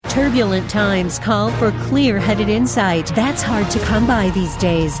Turbulent times call for clear-headed insight. That's hard to come by these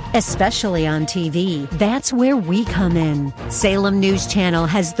days, especially on TV. That's where we come in. Salem News Channel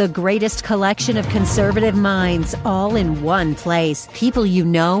has the greatest collection of conservative minds all in one place. People you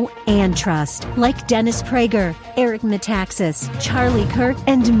know and trust, like Dennis Prager, Eric Metaxas, Charlie Kirk,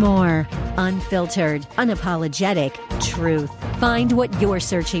 and more. Unfiltered, unapologetic truth. Find what you're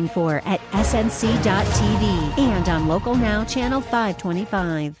searching for at snc.tv and on Local Now, Channel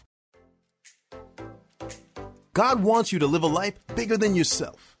 525. God wants you to live a life bigger than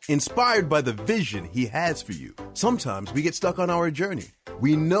yourself, inspired by the vision He has for you. Sometimes we get stuck on our journey.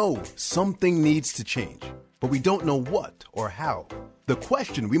 We know something needs to change, but we don't know what or how. The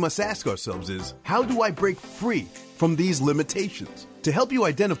question we must ask ourselves is, how do I break free from these limitations? To help you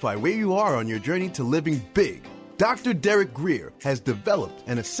identify where you are on your journey to living big, Dr. Derek Grier has developed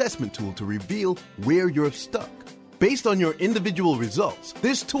an assessment tool to reveal where you're stuck. Based on your individual results,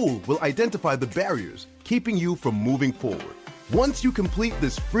 this tool will identify the barriers keeping you from moving forward. Once you complete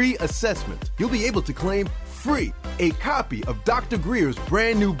this free assessment, you'll be able to claim free a copy of Dr. Grier's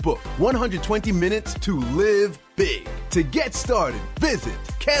brand new book, 120 Minutes to Live Big. To get started, visit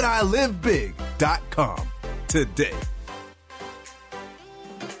canilivebig.com today.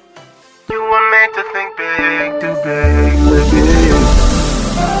 You were meant to think big, do big, live big.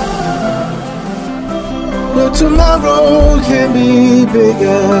 But tomorrow can be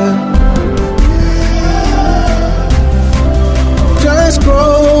bigger. Just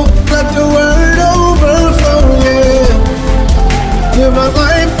grow, let the word overflow, yeah. Live a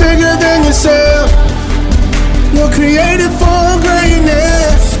life bigger than yourself. You're created for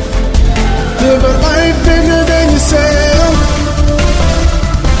greatness. Live a life bigger than yourself.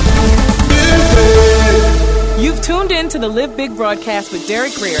 You've tuned in to the Live Big broadcast with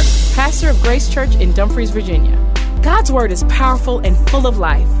Derek Grier, pastor of Grace Church in Dumfries, Virginia. God's word is powerful and full of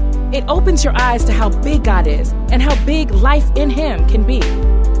life. It opens your eyes to how big God is and how big life in Him can be.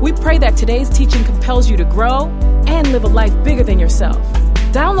 We pray that today's teaching compels you to grow and live a life bigger than yourself.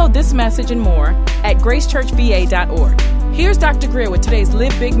 Download this message and more at gracechurchva.org. Here's Dr. Grier with today's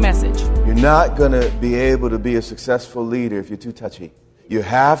Live Big message. You're not going to be able to be a successful leader if you're too touchy. You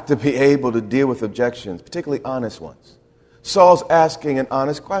have to be able to deal with objections, particularly honest ones. Saul's asking an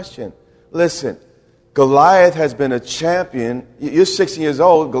honest question. Listen, Goliath has been a champion. You're 16 years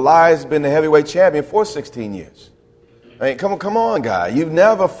old. Goliath's been the heavyweight champion for 16 years. I mean, come on, guy. You've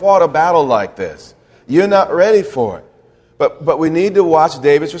never fought a battle like this. You're not ready for it. But we need to watch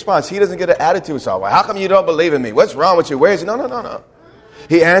David's response. He doesn't get an attitude with Saul. Well, how come you don't believe in me? What's wrong with you? Where is he? No.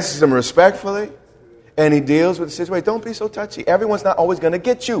 He answers him respectfully, and he deals with the situation. Don't be so touchy. Everyone's not always going to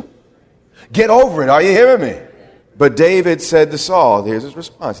get you. Get over it. Are you hearing me? But David said to Saul, here's his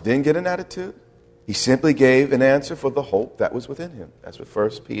response. Didn't get an attitude. He simply gave an answer for the hope that was within him. That's what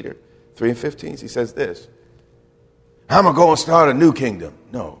 1 Peter 3:15. He says this. I'm going to go and start a new kingdom.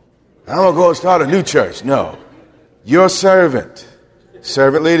 No. I'm going to go and start a new church. No. Your servant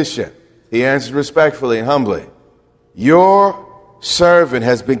leadership. He answered respectfully and humbly. Your servant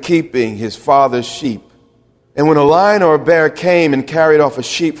has been keeping his father's sheep. And when a lion or a bear came and carried off a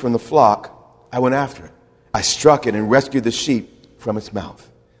sheep from the flock, I went after it. I struck it and rescued the sheep from its mouth.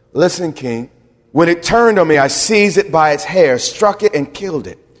 Listen, King. When it turned on me, I seized it by its hair, struck it, and killed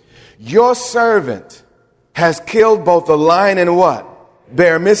it. Your servant has killed both the lion and what?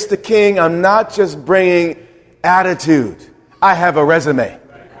 Bear. Mr. King, I'm not just bringing attitude. I have a resume.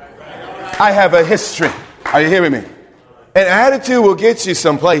 I have a history. Are you hearing me? An attitude will get you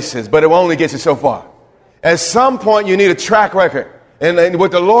some places, but it will only get you so far. At some point, you need a track record. And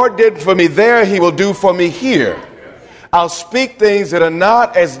what the Lord did for me there, He will do for me here. I'll speak things that are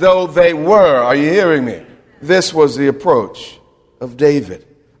not as though they were. Are you hearing me? This was the approach of David.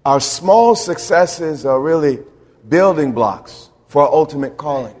 Our small successes are really building blocks for our ultimate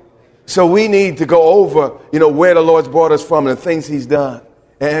calling. So we need to go over, where the Lord's brought us from and the things He's done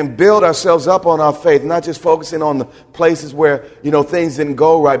and build ourselves up on our faith, not just focusing on the places where, things didn't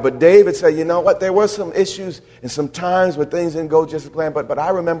go right. But David said, you know what? There were some issues and some times where things didn't go just as planned. But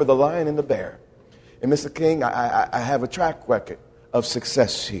I remember the lion and the bear. And Mr. King, I have a track record of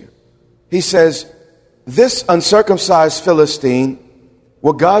success here. He says, this uncircumcised Philistine,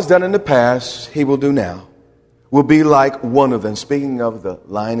 what God's done in the past, He will do now, will be like one of them. Speaking of the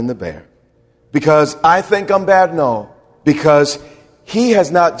lion and the bear. Because I think I'm bad? No. Because He has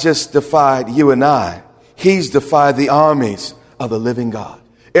not just defied you and I. He's defied the armies of the living God.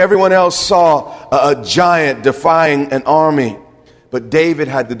 Everyone else saw a giant defying an army. But David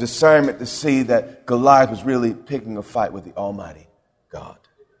had the discernment to see that Goliath was really picking a fight with the Almighty God.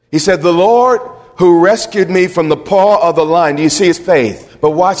 He said, the Lord who rescued me from the paw of the lion. Do you see his faith?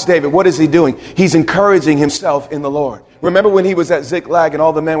 But watch David. What is he doing? He's encouraging himself in the Lord. Remember when he was at Ziklag and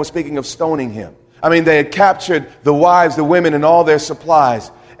all the men were speaking of stoning him? I mean, they had captured the wives, the women, and all their supplies.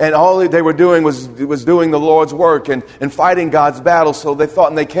 And all they were doing was doing the Lord's work and fighting God's battle. So they thought,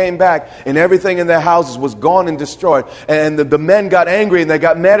 and they came back, and everything in their houses was gone and destroyed. And the men got angry, and they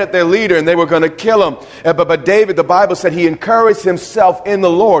got mad at their leader, and they were going to kill him. But David, the Bible said, he encouraged himself in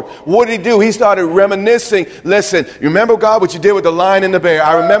the Lord. What did he do? He started reminiscing. Listen, you remember, God, what you did with the lion and the bear?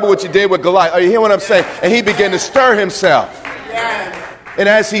 I remember what you did with Goliath. Are you hearing what I'm saying? And he began to stir himself. And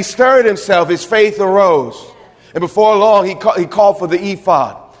as he stirred himself, his faith arose. And before long, he called for the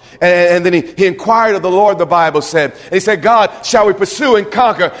ephod. And then he inquired of the Lord, the Bible said. And he said, God, shall we pursue and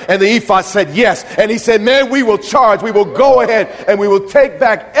conquer? And the ephod said, yes. And he said, man, we will charge. We will go ahead and we will take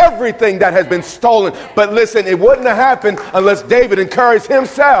back everything that has been stolen. But listen, it wouldn't have happened unless David encouraged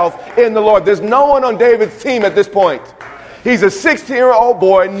himself in the Lord. There's no one on David's team at this point. He's a 16-year-old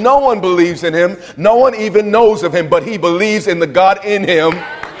boy. No one believes in him. No one even knows of him, but he believes in the God in him.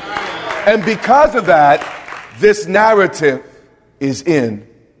 And because of that, this narrative is in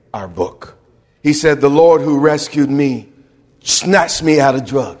our book. He said, the Lord who rescued me, snatched me out of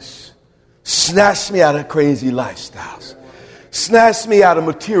drugs, snatched me out of crazy lifestyles, snatched me out of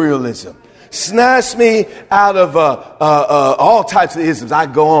materialism, snatched me out of all types of isms. I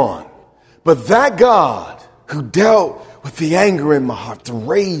go on. But that God who dealt with the anger in my heart, the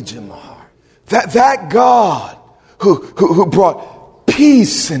rage in my heart, that God who brought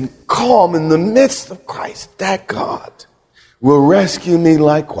peace and calm in the midst of Christ, that God will rescue me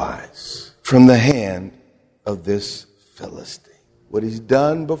likewise from the hand of this Philistine. What he's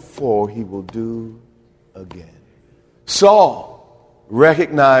done before, he will do again. Saul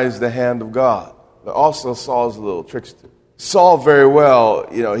recognized the hand of God, but also Saul's a little trickster. Saul very well,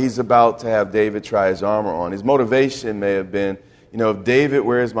 he's about to have David try his armor on. His motivation may have been, if David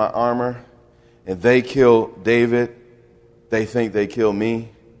wears my armor and they kill David, they think they kill me,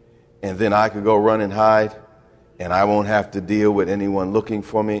 and then I could go run and hide, and I won't have to deal with anyone looking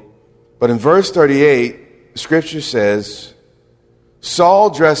for me. But in verse 38, Scripture says, Saul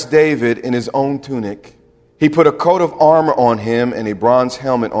dressed David in his own tunic. He put a coat of armor on him and a bronze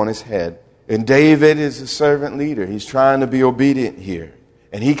helmet on his head. And David is a servant leader. He's trying to be obedient here.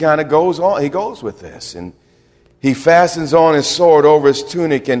 And he kind of goes on. He goes with this. And he fastens on his sword over his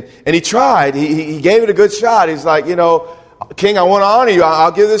tunic. And he tried. He gave it a good shot. He's like, King, I want to honor you.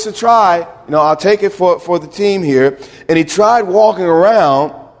 I'll give this a try. I'll take it for the team here. And he tried walking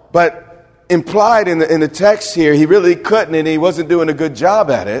around, but implied in the text here, he really couldn't, and he wasn't doing a good job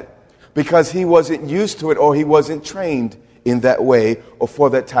at it because he wasn't used to it, or he wasn't trained in that way or for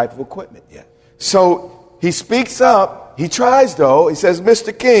that type of equipment yet. So he speaks up. He tries, though. He says,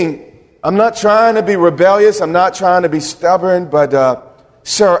 Mr. King, I'm not trying to be rebellious. I'm not trying to be stubborn, but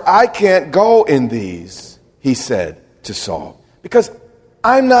sir, I can't go in these, he said to Saul, because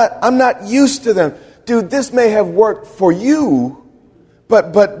I'm not used to them. Dude, this may have worked for you,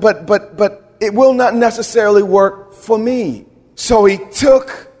 but it will not necessarily work for me. So he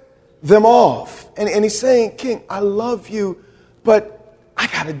took them off. And he's saying, King, I love you, but I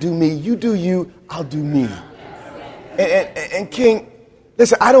got to do me. You do you, I'll do me. And King,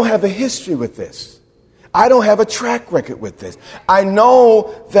 listen, I don't have a history with this. I don't have a track record with this. I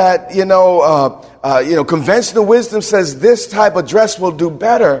know that, conventional wisdom says this type of dress will do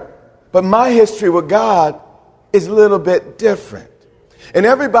better, but my history with God is a little bit different. And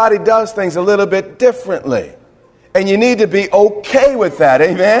everybody does things a little bit differently. And you need to be okay with that,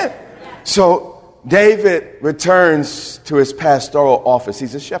 amen? So David returns to his pastoral office.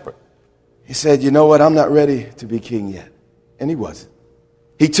 He's a shepherd. He said, you know what? I'm not ready to be king yet. And he wasn't.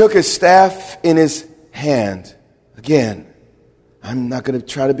 He took his staff in his hand. Again, I'm not going to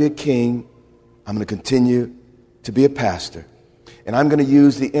try to be a king. I'm going to continue to be a pastor. And I'm going to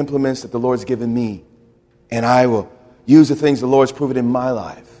use the implements that the Lord's given me. And I will use the things the Lord's proven in my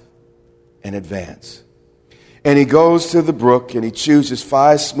life and advance. And he goes to the brook and he chooses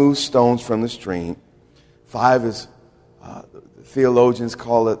 5 smooth stones from the stream. 5 is, theologians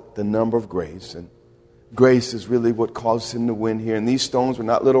call it the number of grace. And grace is really what caused him to win here. And these stones were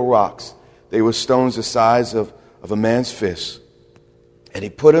not little rocks. They were stones the size of a man's fist. And he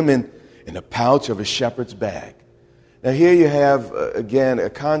put them in a pouch of a shepherd's bag. Now here you have, again,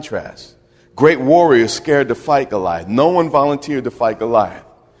 a contrast. Great warriors scared to fight Goliath. No one volunteered to fight Goliath.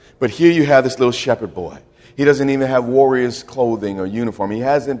 But here you have this little shepherd boy. He doesn't even have warrior's clothing or uniform. He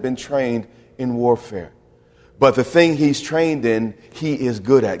hasn't been trained in warfare. But the thing he's trained in, he is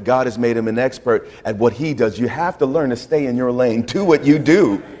good at. God has made him an expert at what he does. You have to learn to stay in your lane. Do what you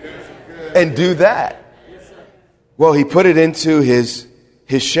do and do that. Well, he put it into his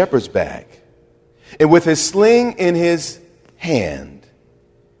shepherd's bag. And with his sling in his hand.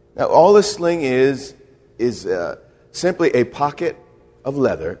 Now, all a sling is simply a pocket of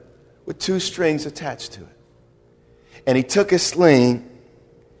leather with 2 strings attached to it. And he took his sling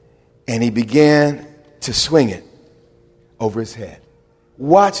and he began to swing it over his head.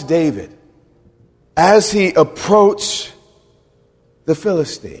 Watch David as he approached the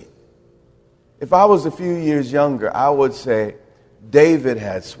Philistine. If I was a few years younger, I would say David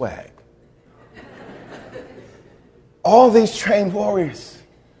had swag. All these trained warriors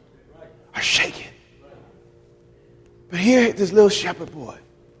are shaking. But here, this little shepherd boy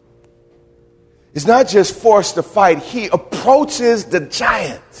is not just forced to fight, he approaches the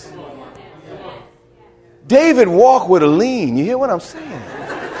giant. David walked with a lean. You hear what I'm saying?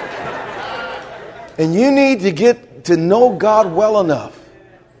 And you need to get to know God well enough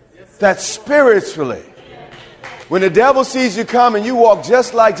that spiritually, when the devil sees you coming, you walk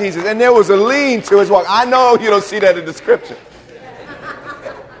just like Jesus. And there was a lean to his walk. I know you don't see that in the scripture.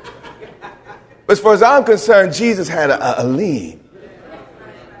 But as far as I'm concerned, Jesus had a lean.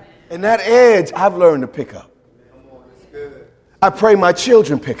 And that edge I've learned to pick up. I pray my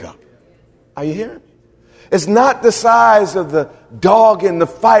children pick up. Are you hearing me? It's not the size of the dog in the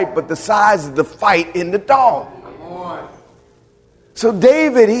fight, but the size of the fight in the dog. So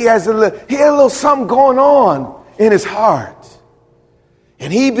David, he had a little something going on in his heart.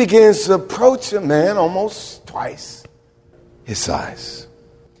 And he begins to approach a man almost twice his size.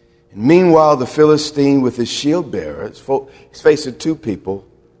 And meanwhile, the Philistine with his shield bearer is facing 2 people,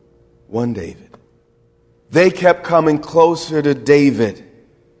 one David. They kept coming closer to David.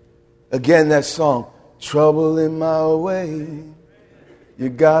 Again, that song, trouble in my way, you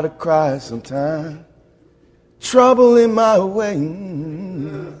gotta cry sometime. Trouble in my way,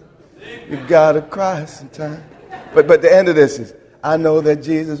 you gotta cry sometime. But the end of this is, I know that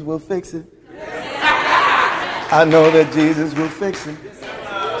Jesus will fix it. I know that Jesus will fix it.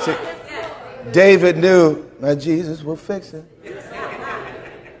 See, David knew my Jesus will fix it.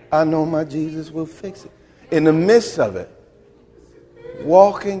 I know my Jesus will fix it. In the midst of it,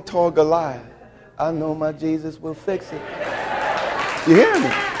 walking toward Goliath, I know my Jesus will fix it. You hear me?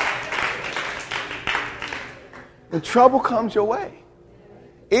 When trouble comes your way,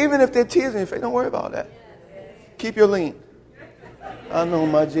 even if they're tears in your face, don't worry about that. Keep your lean. I know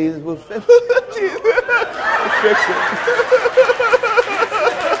my Jesus will fix it.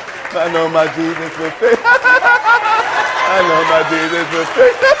 I know my Jesus will fix it. I know my Jesus will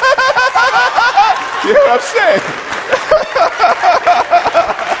fix it. You hear what I'm saying?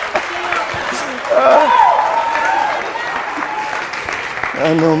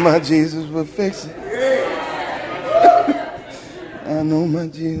 I know my Jesus will fix it. I know my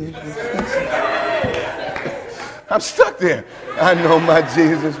Jesus will fix it. I'm stuck there. I know my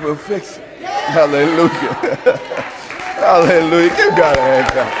Jesus will fix it. Hallelujah. Hallelujah. Give God a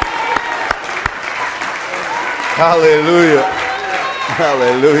hand clap. Hallelujah.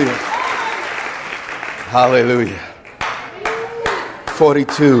 Hallelujah. Hallelujah.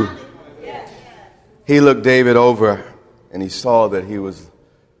 42. He looked David over and he saw that he was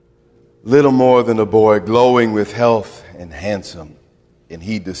little more than a boy, glowing with health and handsome, and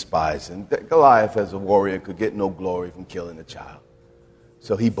he despised him. Goliath, as a warrior, could get no glory from killing a child.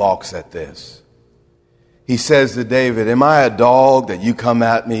 So he balks at this. He says to David, am I a dog that you come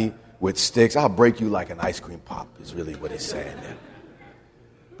at me with sticks? I'll break you like an ice cream pop, is really what he's saying there.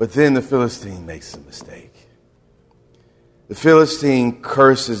 But then the Philistine makes a mistake. The Philistine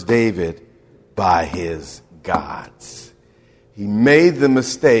curses David by his gods. He made the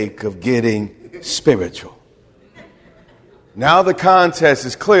mistake of getting spiritual. Now the contest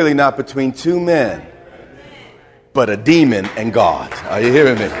is clearly not between 2 men, but a demon and God. Are you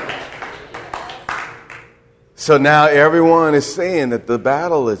hearing me? So now everyone is saying that the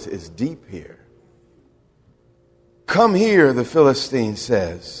battle is deep here. Come here, the Philistine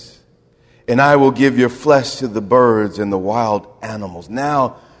says, and I will give your flesh to the birds and the wild animals.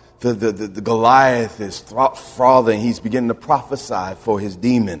 Now the Goliath is frothing. He's beginning to prophesy for his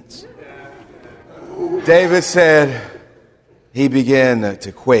demons. David said he began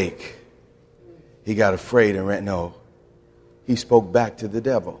to quake. He got afraid and ran. No, he spoke back to the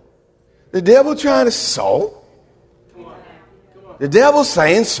devil. The devil trying to so? The devil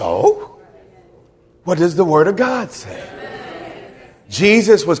saying so? What does the word of God say?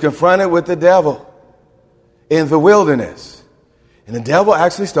 Jesus was confronted with the devil in the wilderness. And the devil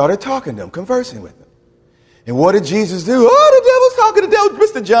actually started talking to him, conversing with him. And what did Jesus do? Oh, the devil's talking to the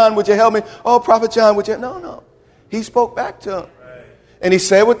devil. Mr. John, would you help me? Oh, Prophet John, would you? No. He spoke back to him. And he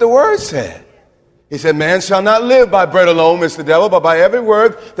said what the word said. He said, man shall not live by bread alone, Mr. Devil, but by every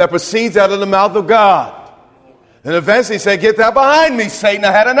word that proceeds out of the mouth of God. And eventually he said, get that behind me, Satan.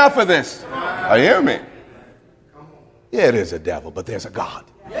 I had enough of this. Are you hearing me? Yeah, there's a devil, but there's a God.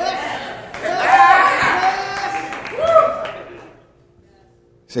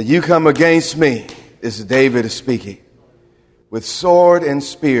 He said, you come against me. This is David speaking. With sword and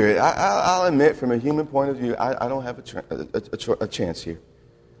spear. I'll admit, from a human point of view, I don't have a chance here.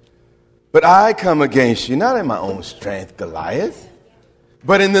 But I come against you, not in my own strength, Goliath,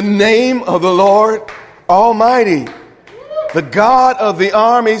 but in the name of the Lord Almighty, the God of the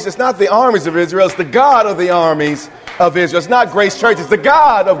armies. It's not the armies of Israel, it's the God of the armies of Israel. It's not Grace Church, it's the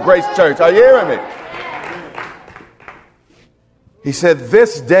God of Grace Church. Are you hearing me? He said,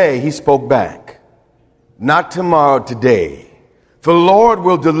 this day, he spoke back, not tomorrow, today. The Lord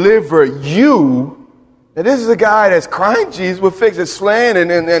will deliver you. Now, this is a guy that's crying Jesus will fix it, slaying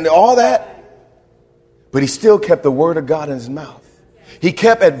and all that. But he still kept the word of God in his mouth. He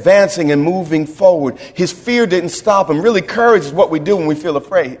kept advancing and moving forward. His fear didn't stop him. Really, courage is what we do when we feel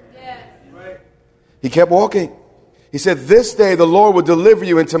afraid. He kept walking. He said, this day the Lord will deliver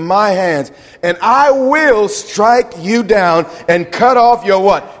you into my hands, and I will strike you down and cut off your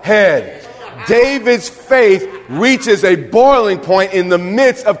what? Head. David's faith reaches a boiling point in the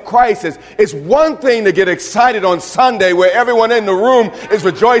midst of crisis. It's one thing to get excited on Sunday where everyone in the room is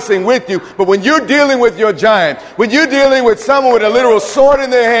rejoicing with you. But when you're dealing with your giant, when you're dealing with someone with a literal sword in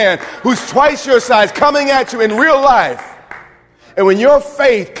their hand who's twice your size coming at you in real life, and when your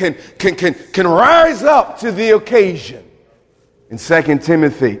faith can rise up to the occasion. In 2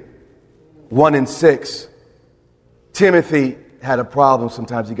 Timothy 1:6, Timothy had a problem.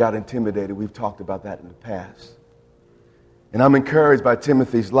 Sometimes he got intimidated. We've talked about that in the past. And I'm encouraged by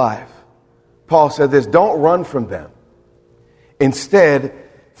Timothy's life. Paul said this, don't run from them. Instead,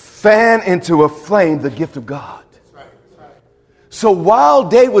 fan into a flame the gift of God. So while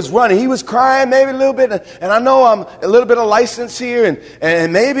David was running, he was crying maybe a little bit. And I know I'm a little bit of license here.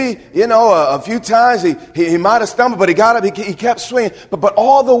 And maybe, a few times he might have stumbled, but he got up. He kept swinging. But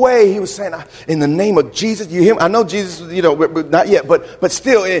all the way he was saying, in the name of Jesus, you hear him? I know Jesus, not yet. But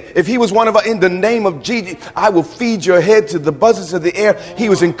still, if he was one of us, in the name of Jesus, I will feed your head to the buzzards of the air. He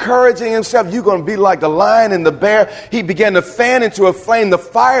was encouraging himself. You're going to be like the lion and the bear. He began to fan into a flame the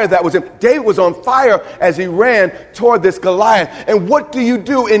fire that was in. David was on fire as he ran toward this Goliath. And what do you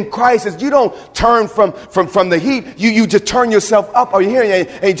do in crisis? You don't turn from the heat. You just turn yourself up. Are you hearing me?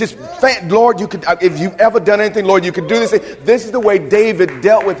 And just thank Lord, you could, if you've ever done anything, Lord, you could do this. This is the way David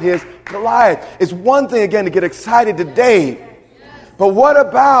dealt with his Goliath. It's one thing, again, to get excited today. But what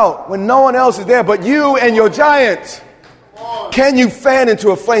about when no one else is there but you and your giant? Can you fan into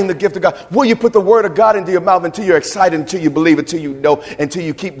a flame the gift of God? Will you put the word of God into your mouth until you're excited, until you believe, until you know, until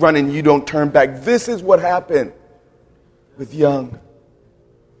you keep running, you don't turn back? This is what happened with young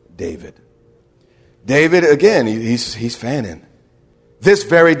David. David, again, he's fanning. This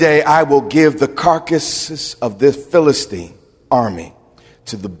very day I will give the carcasses of this Philistine army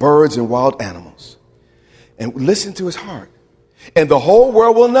to the birds and wild animals. And listen to his heart. And the whole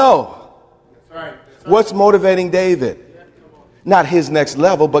world will know. What's motivating David? Not his next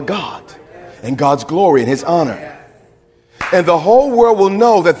level, but God. And God's glory and his honor. And the whole world will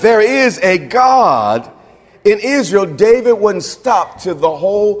know that there is a God in Israel. David wouldn't stop till the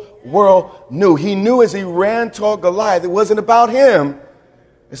whole world knew. He knew as he ran toward Goliath, it wasn't about him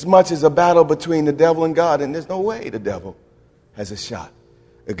as much as a battle between the devil and God. And there's no way the devil has a shot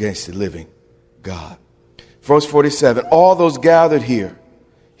against the living God. Verse 47, all those gathered here,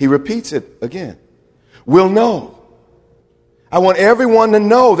 he repeats it again, will know. I want everyone to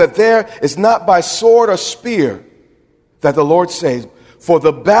know that there is not by sword or spear that the Lord saves. For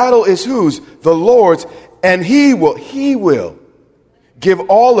the battle is whose? The Lord's. And he will give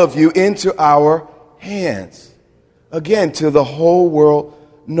all of you into our hands. Again, to the whole world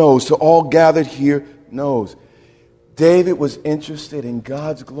knows, to all gathered here knows. David was interested in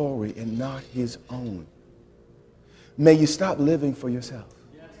God's glory and not his own. May you stop living for yourself.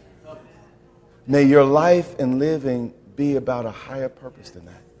 May your life and living be about a higher purpose than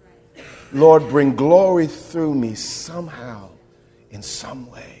that. Lord, bring glory through me somehow, in some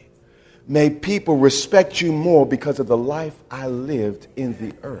way. May people respect you more because of the life I lived in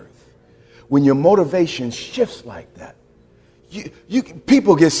the earth. When your motivation shifts like that,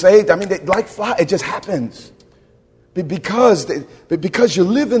 people get saved. I mean, they, like fly, it just happens. Because you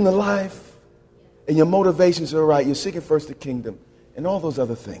live in the life and your motivations are right. You're seeking first the kingdom, and all those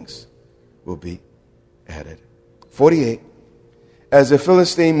other things will be at it. 48. As the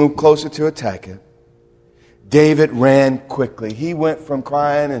Philistine moved closer to attack him, David ran quickly. He went from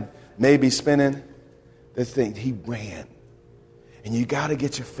crying and maybe spinning this thing. He ran. And you got to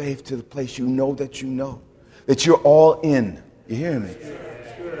get your faith to the place you know that you're all in. You hear me?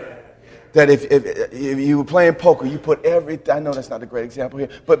 That if you were playing poker, you put everything. I know that's not a great example here,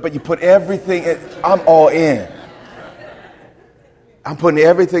 but you put everything in. I'm all in. I'm putting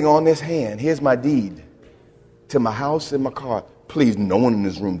everything on this hand. Here's my deed to my house and my car. Please, no one in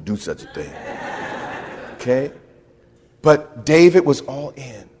this room do such a thing. Okay? But David was all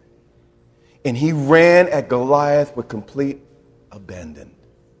in. And he ran at Goliath with complete abandon.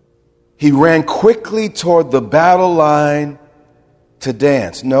 He ran quickly toward the battle line to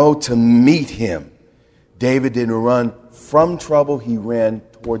dance. No, to meet him. David didn't run from trouble. He ran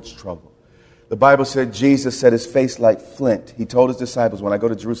towards trouble. The Bible said Jesus set his face like flint. He told his disciples, when I go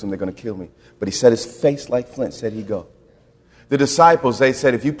to Jerusalem, they're going to kill me. But he set his face like flint, said he'd go. The disciples, they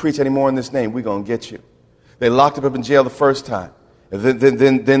said, if you preach any more in this name, we're going to get you. They locked him up in jail the first time. And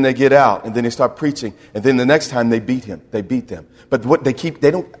then they get out, and then they start preaching. And then the next time they beat him. They beat them. But what they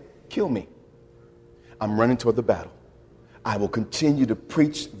don't kill me. I'm running toward the battle. I will continue to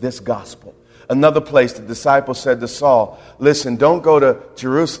preach this gospel. Another place, the disciples said to Saul, listen, don't go to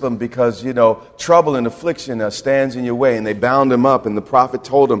Jerusalem because, trouble and affliction stands in your way. And they bound him up. And the prophet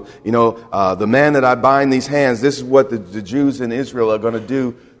told him, the man that I bind these hands, this is what the Jews in Israel are going to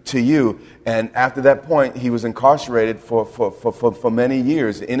do to you. And after that point, he was incarcerated for many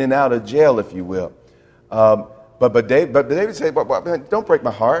years, in and out of jail, if you will. But David said, don't break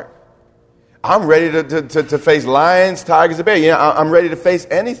my heart. I'm ready to face lions, tigers, and bears. I'm ready to face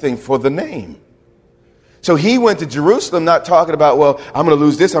anything for the name. So he went to Jerusalem not talking about, well, I'm going to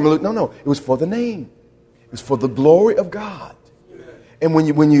lose this, I'm going to lose. No, it was for the name. It was for the glory of God. And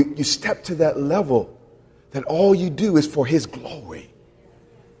when you step to that level, that all you do is for his glory.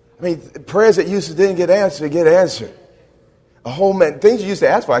 I mean, prayers that didn't get answered. Things you used to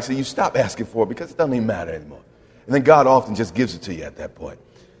ask for, actually, you stop asking for because it doesn't even matter anymore. And then God often just gives it to you at that point.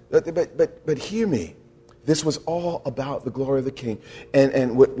 But hear me. This was all about the glory of the King.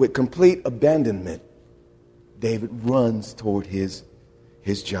 And with complete abandonment, David runs toward his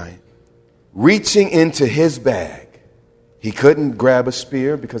giant. Reaching into his bag. He couldn't grab a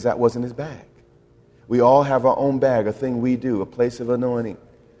spear because that wasn't his bag. We all have our own bag, a thing we do, a place of anointing.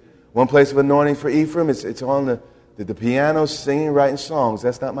 One place of anointing for Ephraim, it's on the piano, singing, writing songs.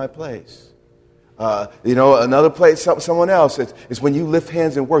 That's not my place. Another place, someone else, it's when you lift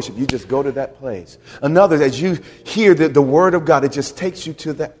hands in worship. You just go to that place. Another, as you hear the word of God, it just takes you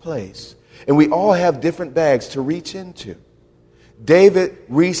to that place. And we all have different bags to reach into. David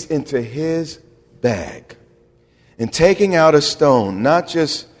reached into his bag and taking out a stone, not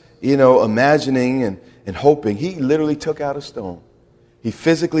just, imagining and hoping. He literally took out a stone. He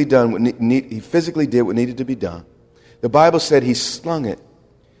physically did what needed to be done. The Bible said he slung it.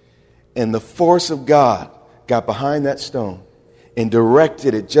 And the force of God got behind that stone and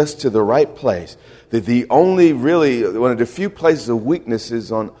directed it just to the right place. The only really, one of the few places of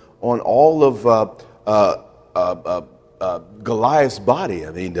weaknesses on all of Goliath's body.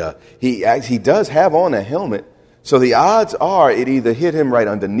 I mean, he does have on a helmet. So the odds are it either hit him right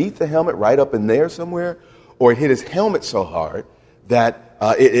underneath the helmet, right up in there somewhere, or it hit his helmet so hard that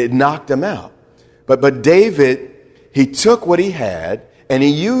it knocked him out. But David, he took what he had, and he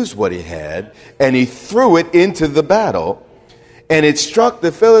used what he had, and he threw it into the battle, and it struck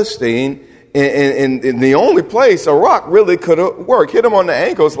the Philistine in the only place a rock really could work. Hit him on the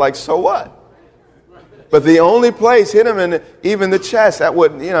ankles, like, so what? But the only place hit him in even the chest. That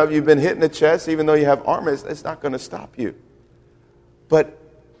wouldn't, if you've been hit in the chest, even though you have armor, it's not going to stop you. But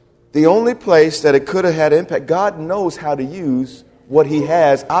the only place that it could have had impact, God knows how to use what he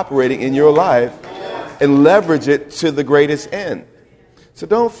has operating in your life and leverage it to the greatest end. So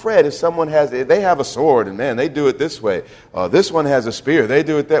don't fret if someone they have a sword and man, they do it this way. This one has a spear, they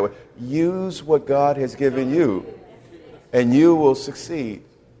do it that way. Use what God has given you and you will succeed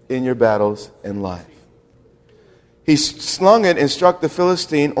in your battles in life. He slung it and struck the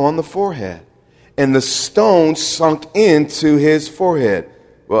Philistine on the forehead, and the stone sunk into his forehead.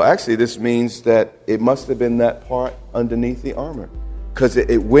 Well, actually, this means that it must have been that part underneath the armor, because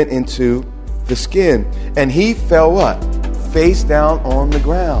it went into the skin. And he fell what? Face down on the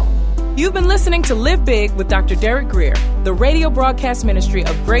ground. You've been listening to Live Big with Dr. Derek Grier, the radio broadcast ministry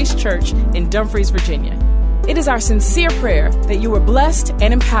of Grace Church in Dumfries, Virginia. It is our sincere prayer that you are blessed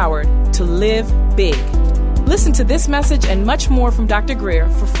and empowered to live big. Listen to this message and much more from Dr. Grier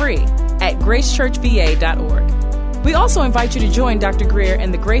for free at gracechurchva.org. We also invite you to join Dr. Greer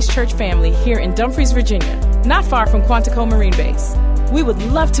and the Grace Church family here in Dumfries, Virginia, not far from Quantico Marine Base. We would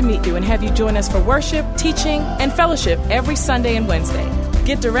love to meet you and have you join us for worship, teaching, and fellowship every Sunday and Wednesday.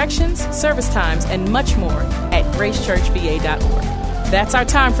 Get directions, service times, and much more at gracechurchva.org. That's our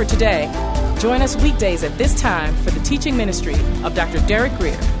time for today. Join us weekdays at this time for the teaching ministry of Dr. Derek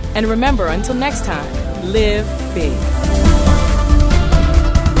Greer. And remember, until next time, live big.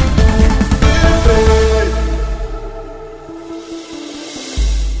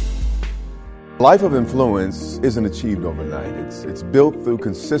 Life of influence isn't achieved overnight. It's built through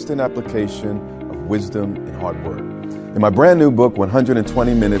consistent application of wisdom and hard work. In my brand new book,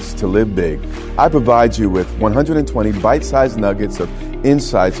 120 Minutes to Live Big, I provide you with 120 bite-sized nuggets of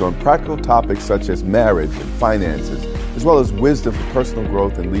insights on practical topics such as marriage and finances, as well as wisdom for personal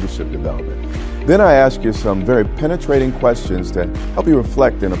growth and leadership development. Then I ask you some very penetrating questions to help you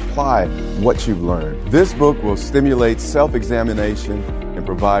reflect and apply what you've learned. This book will stimulate self-examination and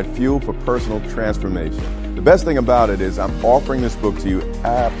provide fuel for personal transformation. The best thing about it is I'm offering this book to you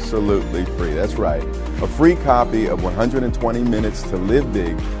absolutely free. That's right. A free copy of 120 Minutes to Live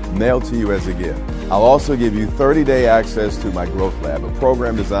Big mailed to you as a gift. I'll also give you 30-day access to my Growth Lab, a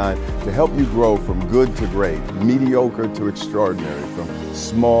program designed to help you grow from good to great, mediocre to extraordinary, from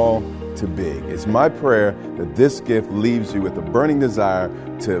small to big. It's my prayer that this gift leaves you with a burning desire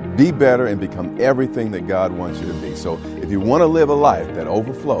to be better and become everything that God wants you to be. So if you want to live a life that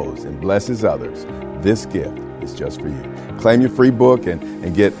overflows and blesses others, this gift is just for you. Claim your free book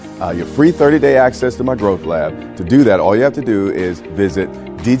and get your free 30-day access to my Growth Lab. To do that, all you have to do is visit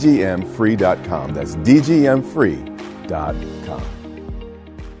dgmfree.com. That's dgmfree.com.